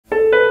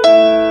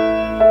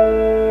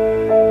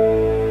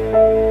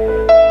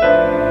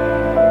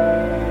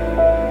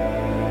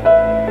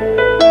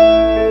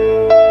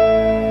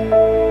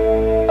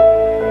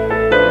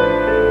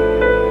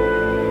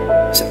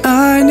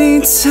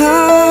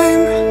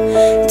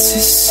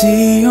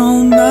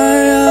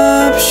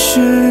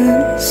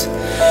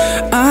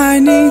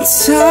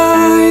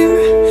time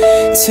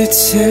to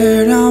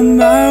tear down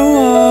my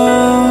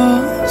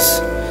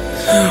walls.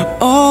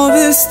 All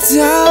this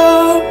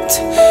doubt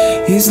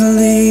is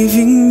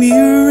leaving me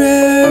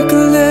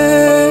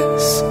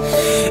reckless,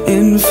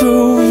 and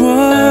for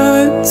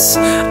once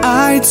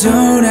I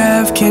don't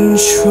have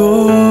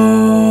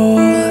control.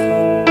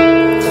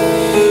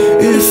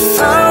 If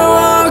I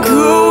walk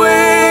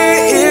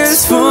away,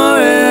 it's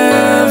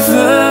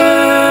forever.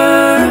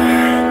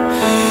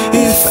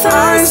 If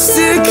I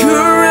stick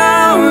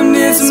around,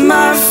 it's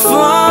my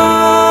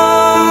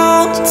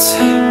fault.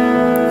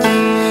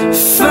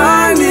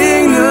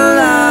 Finding the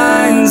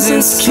lines,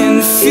 it's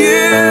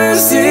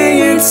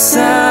confusing at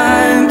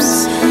times,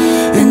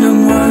 and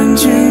I'm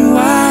wondering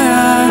why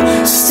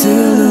I'm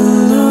still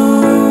alone.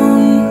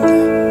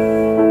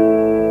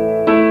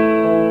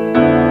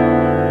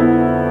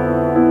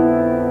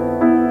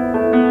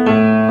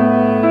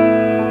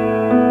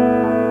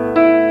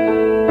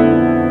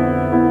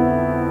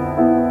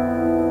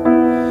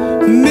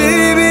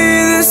 Maybe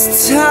this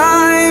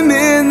time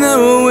in the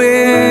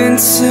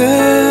winter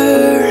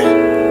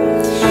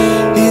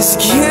is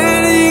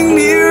getting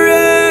me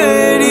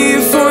ready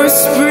for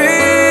spring.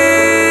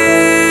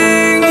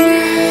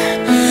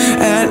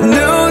 At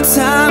no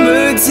time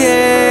of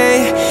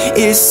day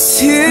is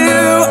 2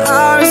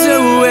 hours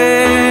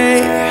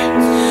away,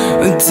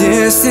 a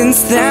distance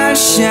that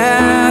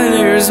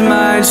shatters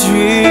my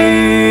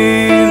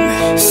dream.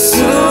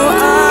 So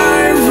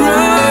I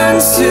run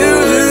to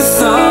the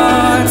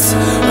thought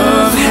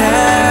of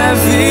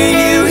having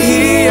you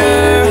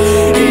here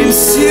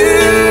into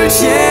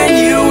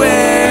January,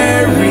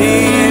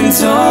 and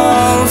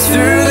all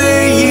through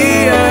the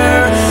year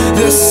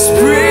the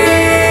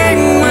spring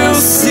will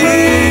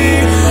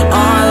see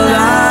our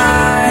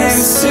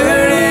lives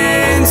turn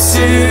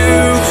into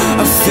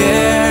a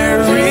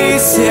fairy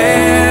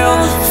tale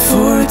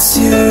for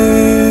two.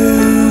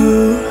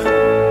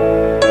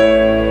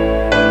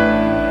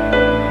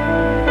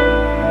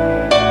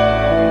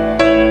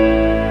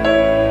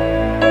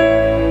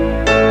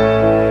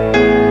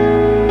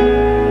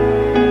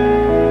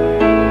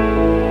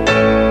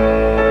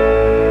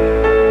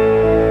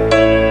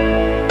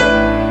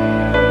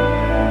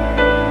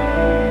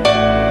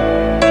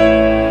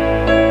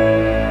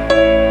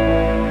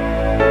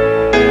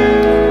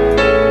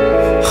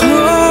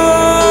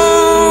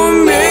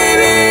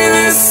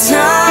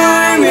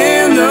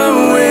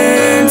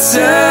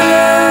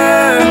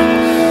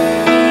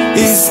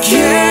 Is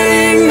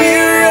getting me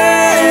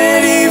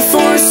ready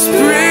for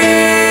spring.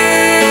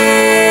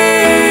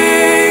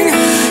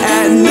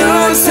 At no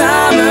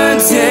time of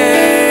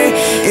day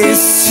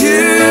is 2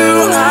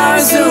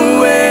 hours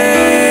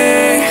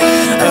away,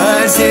 a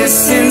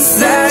distance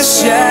that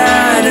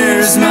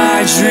shatters my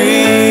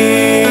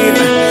dream.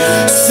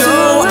 So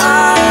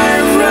I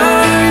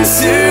run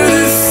to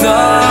the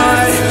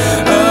thought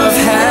of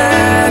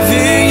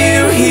having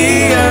you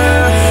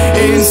here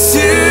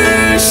into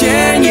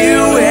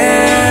January,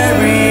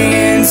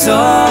 and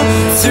all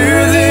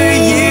through the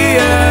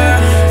year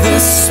the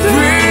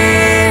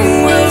spring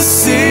will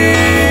see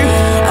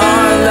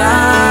our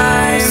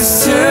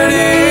lives turn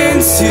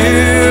into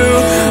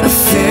a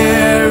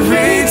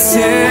fairy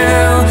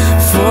tale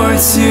for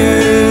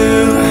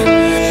two.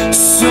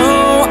 So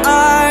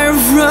I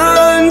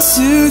run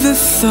to the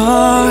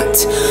thought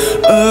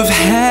of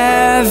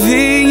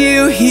having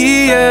you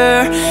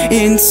here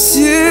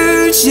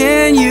into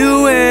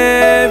January,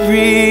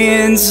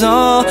 and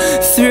all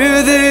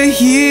through the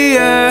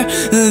year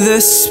the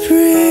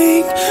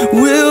spring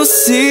will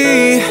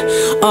see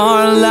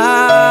our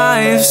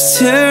lives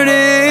turn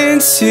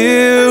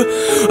into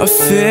a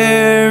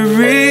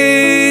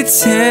fairy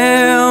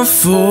tale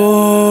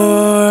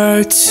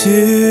for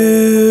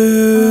two.